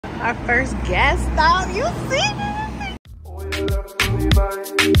Our first gas stop. You see me?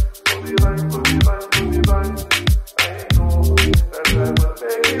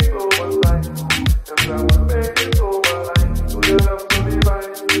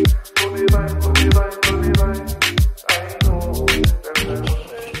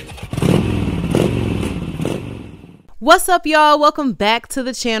 What's up, y'all? Welcome back to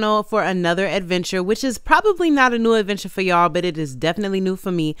the channel for another adventure, which is probably not a new adventure for y'all, but it is definitely new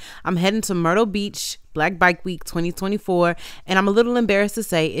for me. I'm heading to Myrtle Beach Black Bike Week 2024, and I'm a little embarrassed to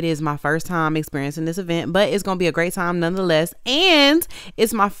say it is my first time experiencing this event, but it's gonna be a great time nonetheless. And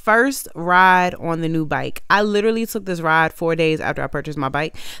it's my first ride on the new bike. I literally took this ride 4 days after I purchased my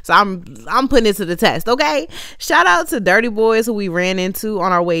bike, so I'm putting it to the test. Okay, shout out to Dirty Boys who we ran into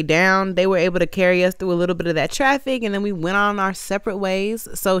on our way down. They were able to carry us through a little bit of that traffic, and then we went on our separate ways.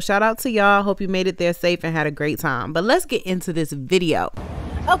 So shout out to y'all. Hope you made it there safe and had a great time. But let's get into this video.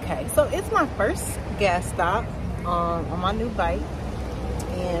 Okay, so it's my first gas stop on my new bike,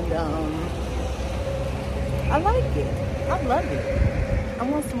 and I like it. I love it. I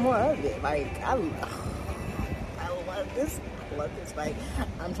want some more of it. Like I love this. I love this bike.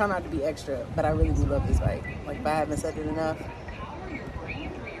 I'm trying not to be extra, but I really do love this bike. Like, if I haven't said it enough,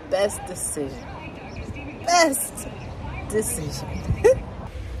 best decision. Best decision.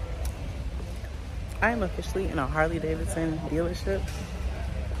 I am officially in a Harley-Davidson dealership.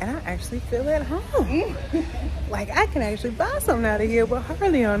 And I actually feel at home. Like, I can actually buy something out of here with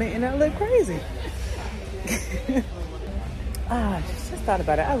Harley on it and not look crazy. Just thought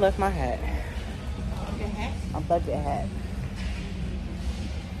about it. I left my hat. A bucket hat.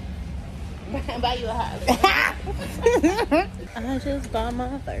 Buy you a Harley. I just bought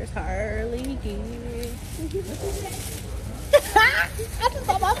my first Harley gear. I just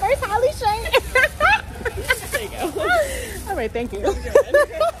bought my first Harley shirt. There you go. All right, thank you.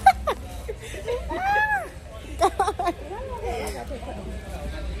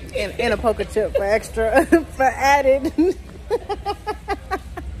 and a poker chip for extra, for added.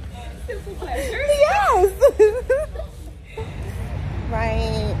 Simple pleasure. Yes.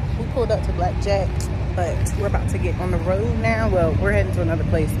 Right. We pulled up to Blackjack, but we're about to get on the road now. Well, we're heading to another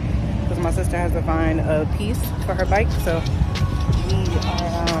place because my sister has to find a piece for her bike, so we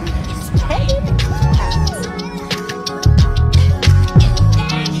are heading out.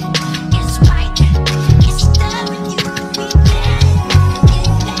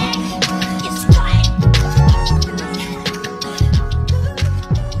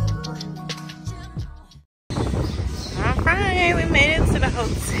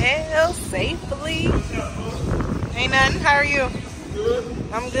 Hotel safely. Ain't nothing. How are you? Good.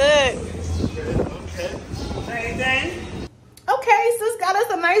 I'm good. Okay. Anything? Okay, sis got us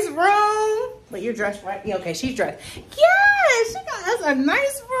a nice room. But you're dressed right? Yeah, okay, she's dressed. Yeah, she got us a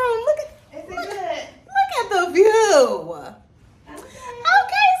nice room. Look at Look at the view.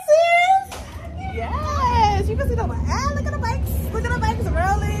 Okay, sis. Yes, you can see the look at the bikes. Look at the bikes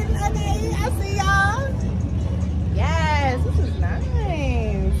rolling. Okay, I see y'all. Yes, this is nice.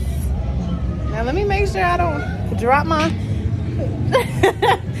 Now let me make sure I don't drop my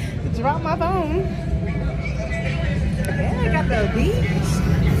phone. Yeah, I got the beach.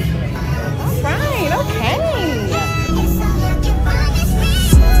 All right, okay.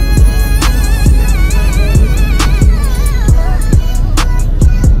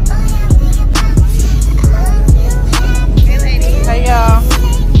 Hey y'all.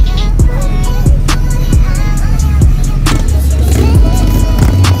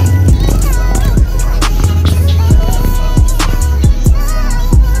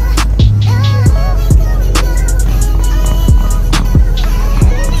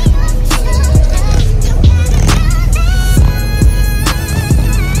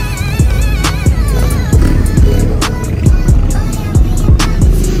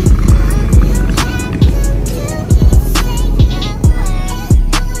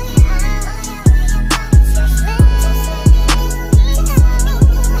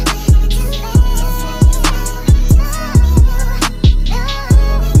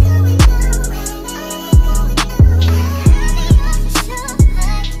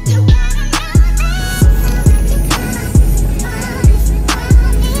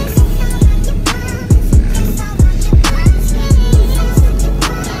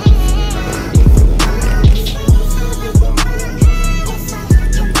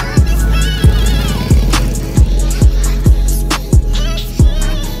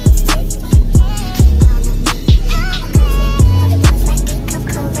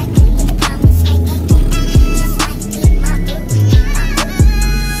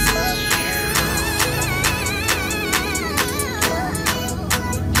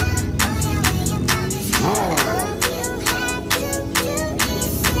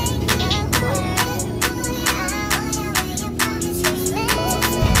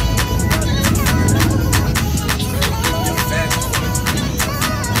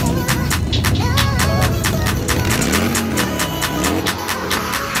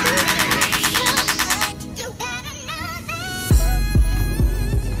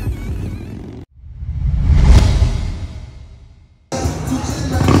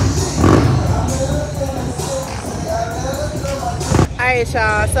 Alright,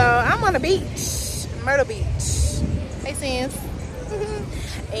 y'all. So I'm on the beach, Myrtle Beach. Hey, Sins.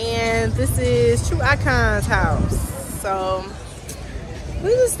 And this is True Icon's house. So we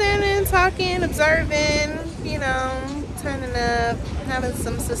just standing, talking, observing, you know, turning up, having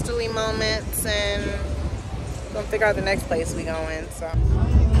some sisterly moments, and gonna figure out the next place we going. So,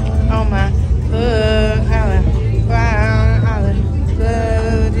 oh my, Alan, wow, Alan,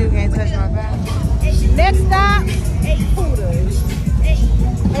 you can't touch my back. Next stop, Hooters. Hey.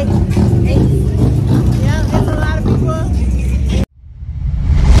 Yeah, there's a lot of people.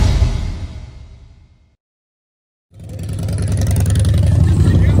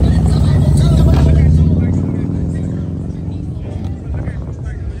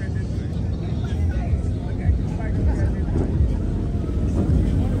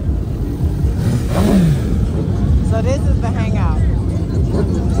 So this is the hangout.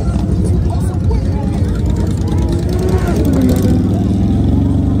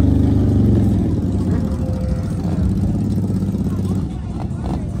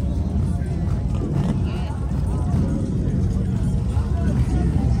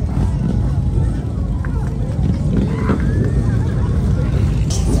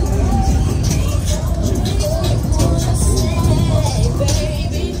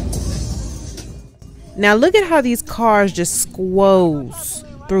 Now look at how these cars just squoze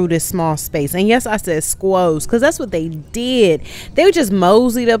through this small space. And yes, I said squoze because that's what they did. They were just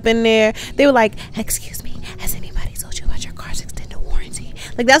moseyed up in there. They were like, excuse me, has anybody told you about your car's extended warranty?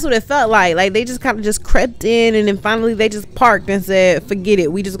 Like, that's what it felt like. Like, they just kind of just crept in, and then finally they just parked and said, forget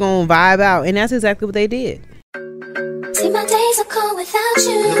it, we just gonna vibe out. And that's exactly what they did. See, my days are cold without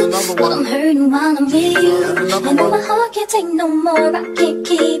you, but I'm hurting while I'm with you. And though my heart can't take no more, I can't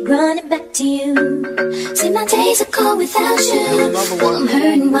keep running back to you. See, my days are cold without you, but I'm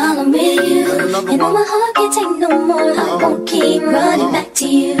hurting while I'm with you. And though my heart can't take no more, I won't keep running back to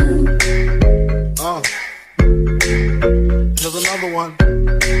you. Here's another one.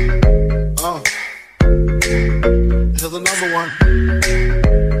 Here's another one.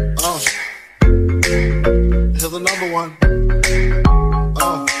 Here's another one.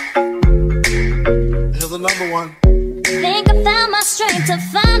 Here's another one. Think I found my strength to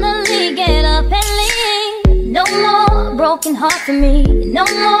finally get up and leave. No more broken heart for me. No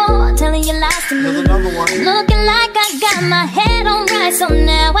more telling your lies to me. Here's another one. Looking like I got my head on right, so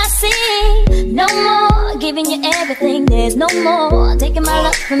now I see. No more giving you everything. There's no more taking my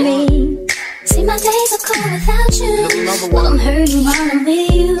love from me. See, my days are cold without you, but I'm hurting while I'm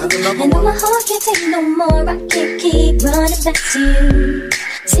with you. And though my heart can't take no more, I can't keep running back to you.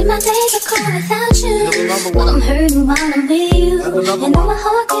 See, my days are cold without you, but I'm hurting while I'm with you. And though my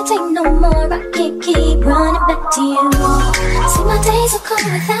heart can't take no more, I can't keep running back to you. See, my days are cold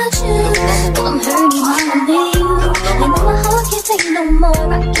without you, but I'm hurting while I'm with you. And though my heart can't take no more,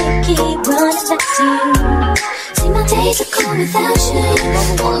 I can't keep running back to you. See, my days are cold without you,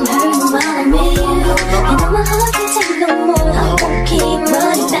 but I'm hurting while I'm with you. And though my heart can't take no more, I won't keep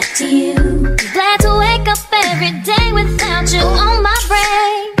running back to you. Glad to wake up every day without you on my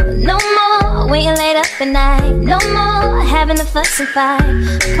brain. No more waiting late up at night. No more having to fuss and fight.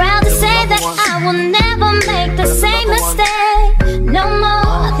 Proud to say that I will never make the same mistake. No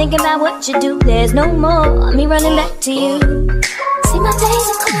more thinking about what you do. There's no more me running back to you. See, my days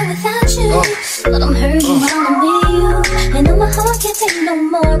are cold without you, but I'm hurting while I'm with you. And though my heart can't take no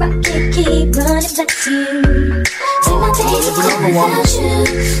more, I can't keep running back to you. See, my days are cold without you,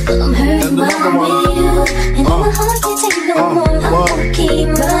 but I'm hurting while I'm with you. And though my heart can't take no more, I won't keep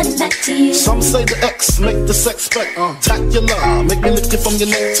running back to you. Some say the X make the sex spectacular. Make me lick you from your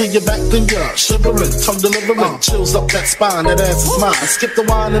neck to your back, then you're shivering, tongue delivering, chills up that spine, that ass is mine. Skip the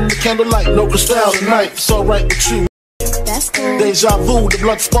wine and the candlelight, no crystal tonight. It's alright with you. Deja vu, the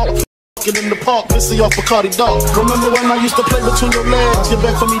blood spark. In the park, missing off Bacardi Dark. Remember when I used to play between your legs? You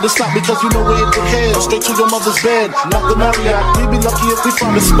begged for me to stop because you know where it would head. Straight to your mother's bed, not the Marriott. We'd be lucky if we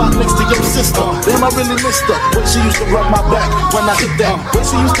found a spot next to your sister. Damn, I really missed her. When she used to rub my back when I hit that. When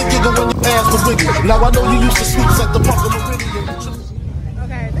she used to giggle when your ass was wiggling. Now I know you used to sweets at the park of Meridian.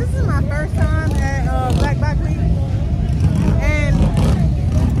 Okay, this is my first time at Black Bike Week, and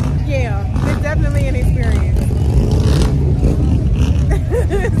yeah, it's definitely an experience.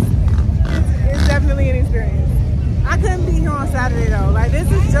 It's definitely an experience. I couldn't be here on Saturday though. Like, this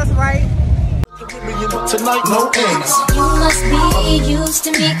is just right. Tonight, no ends. You must be used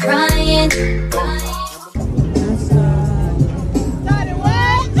to me crying. Started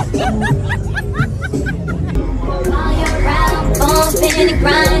what? While you're around, bumping and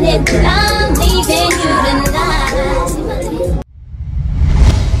grinding, I'm leaving you tonight.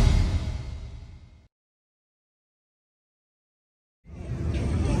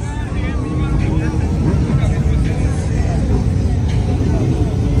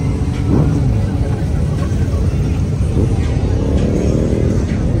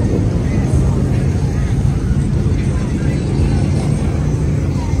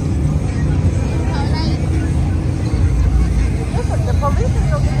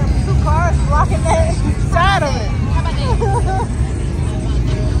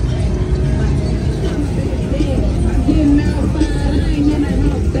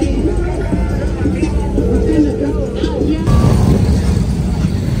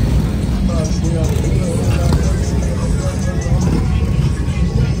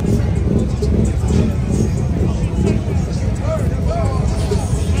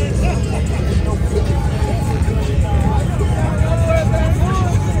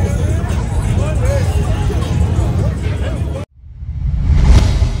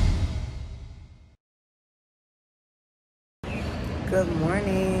 Good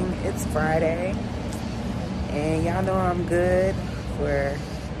morning. It's Friday, and y'all know I'm good for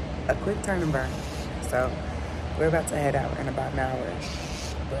a quick turn and burn. So we're about to head out in about an hour,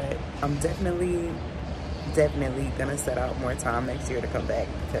 but I'm definitely gonna set out more time next year to come back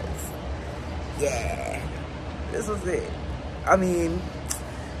because, yeah, this was it. I mean,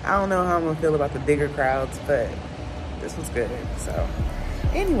 I don't know how I'm gonna feel about the bigger crowds, but this was good. So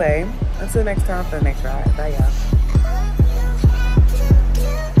anyway, until next time for the next ride. Bye, y'all.